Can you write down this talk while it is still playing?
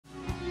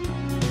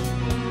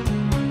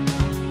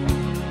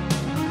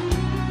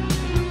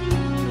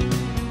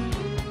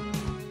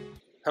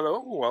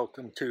Hello,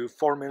 welcome to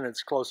 4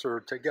 Minutes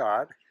Closer to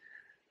God.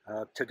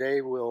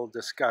 Today we'll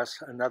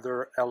discuss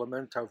another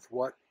element of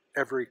what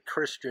every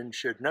Christian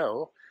should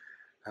know.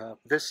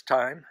 This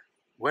time,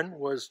 when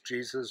was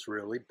Jesus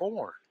really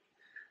born?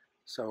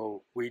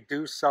 So we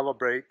do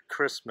celebrate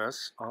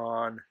Christmas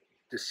on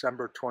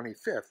December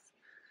 25th,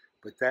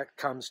 but that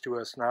comes to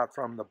us not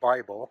from the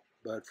Bible,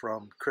 but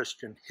from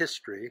Christian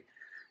history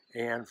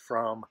and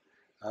from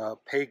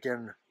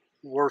pagan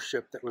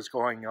worship that was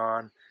going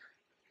on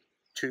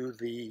to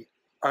the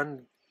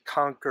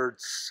unconquered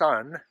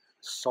sun,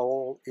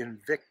 Sol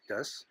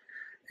Invictus.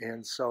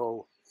 And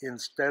so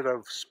instead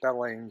of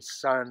spelling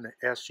sun,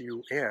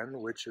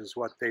 S-U-N, which is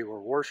what they were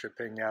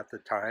worshiping at the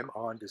time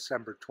on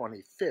December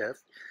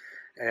 25th,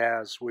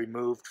 as we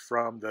moved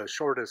from the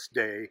shortest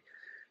day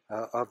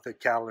of the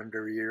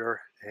calendar year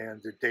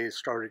and the days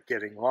started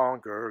getting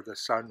longer, the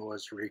sun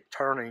was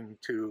returning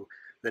to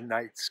the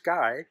night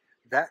sky.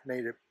 That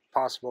made it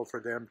possible for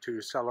them to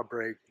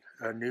celebrate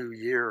a new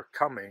year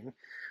coming.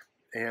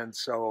 And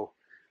so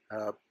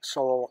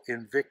Sol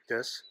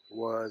Invictus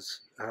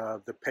was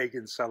the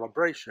pagan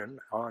celebration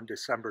on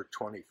December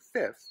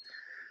 25th.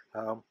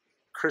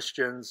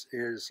 Christians,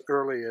 as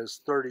early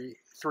as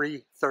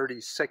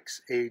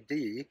 336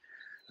 AD,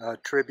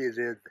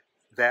 attributed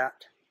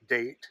that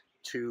date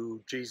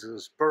to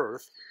Jesus'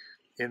 birth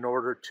in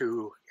order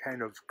to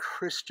kind of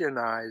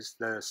Christianize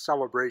the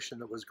celebration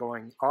that was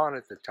going on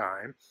at the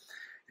time.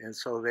 And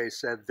so they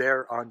said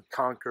their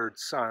unconquered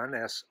sun,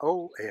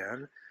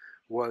 S-O-N,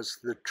 was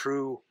the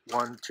true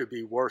one to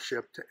be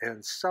worshipped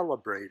and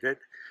celebrated.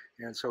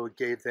 And so it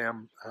gave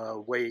them a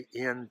way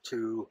in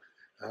to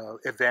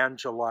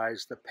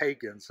evangelize the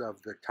pagans of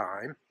the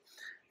time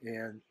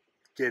and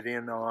get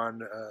in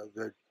on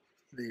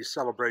the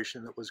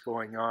celebration that was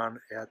going on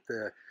at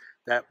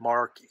that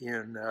mark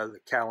in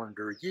the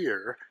calendar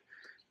year.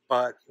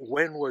 But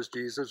when was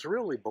Jesus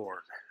really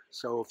born?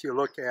 So if you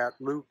look at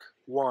Luke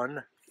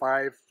 1,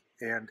 5,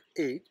 and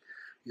 8,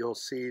 you'll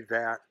see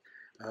that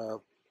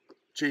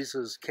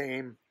Jesus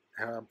came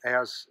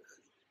as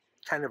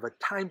kind of a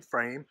time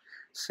frame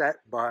set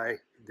by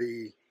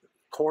the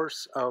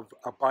course of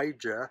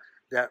Abijah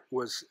that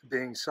was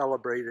being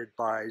celebrated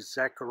by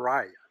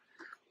Zechariah.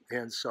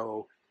 And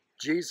so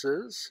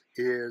Jesus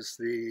is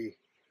the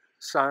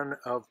son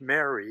of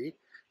Mary,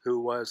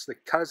 who was the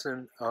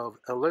cousin of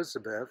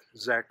Elizabeth,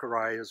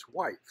 Zechariah's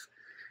wife.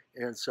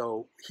 And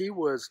so he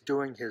was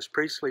doing his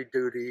priestly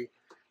duty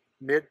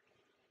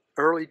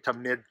early to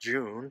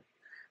mid-June,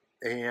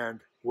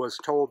 and was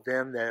told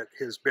then that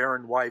his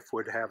barren wife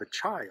would have a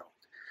child.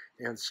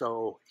 And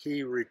so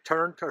he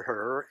returned to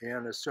her,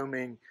 and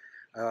assuming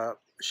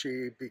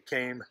she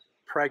became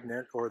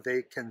pregnant or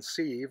they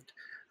conceived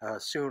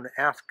soon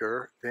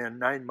after, then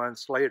 9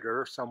 months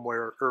later,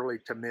 somewhere early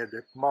to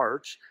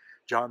mid-March,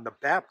 John the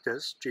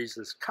Baptist,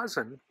 Jesus'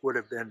 cousin, would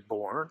have been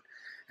born.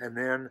 And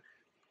then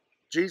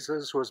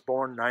Jesus was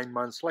born 9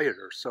 months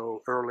later,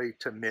 so early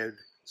to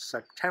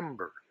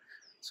mid-September.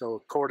 So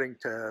according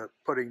to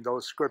putting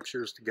those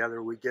scriptures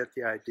together, we get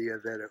the idea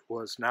that it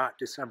was not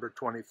December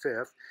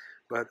 25th,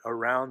 but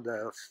around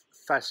the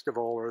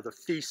festival or the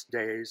feast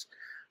days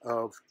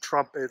of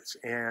Trumpets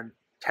and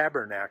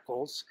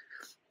Tabernacles.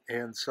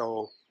 And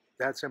so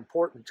that's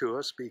important to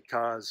us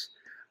because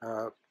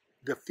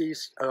the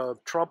Feast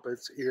of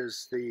Trumpets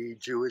is the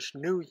Jewish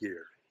New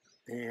Year.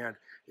 And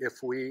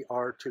if we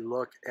are to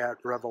look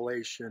at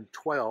Revelation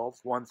 12,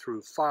 1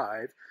 through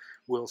 5,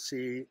 we'll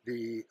see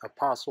the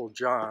Apostle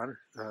John,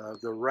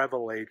 the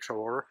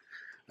Revelator,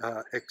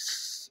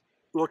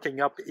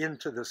 looking up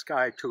into the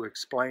sky to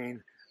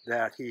explain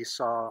that he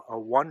saw a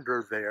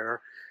wonder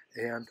there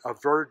and a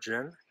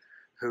virgin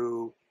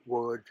who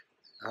would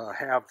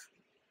have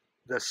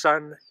the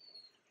sun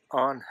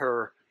on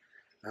her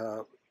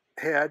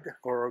head,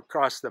 or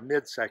across the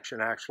midsection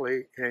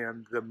actually,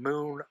 and the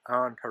moon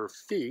on her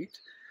feet.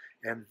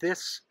 And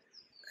this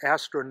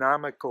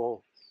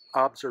astronomical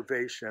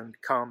observation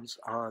comes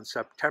on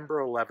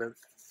September 11th,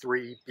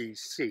 3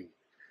 BC.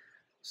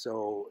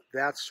 So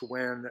that's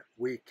when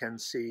we can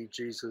see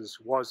Jesus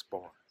was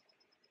born.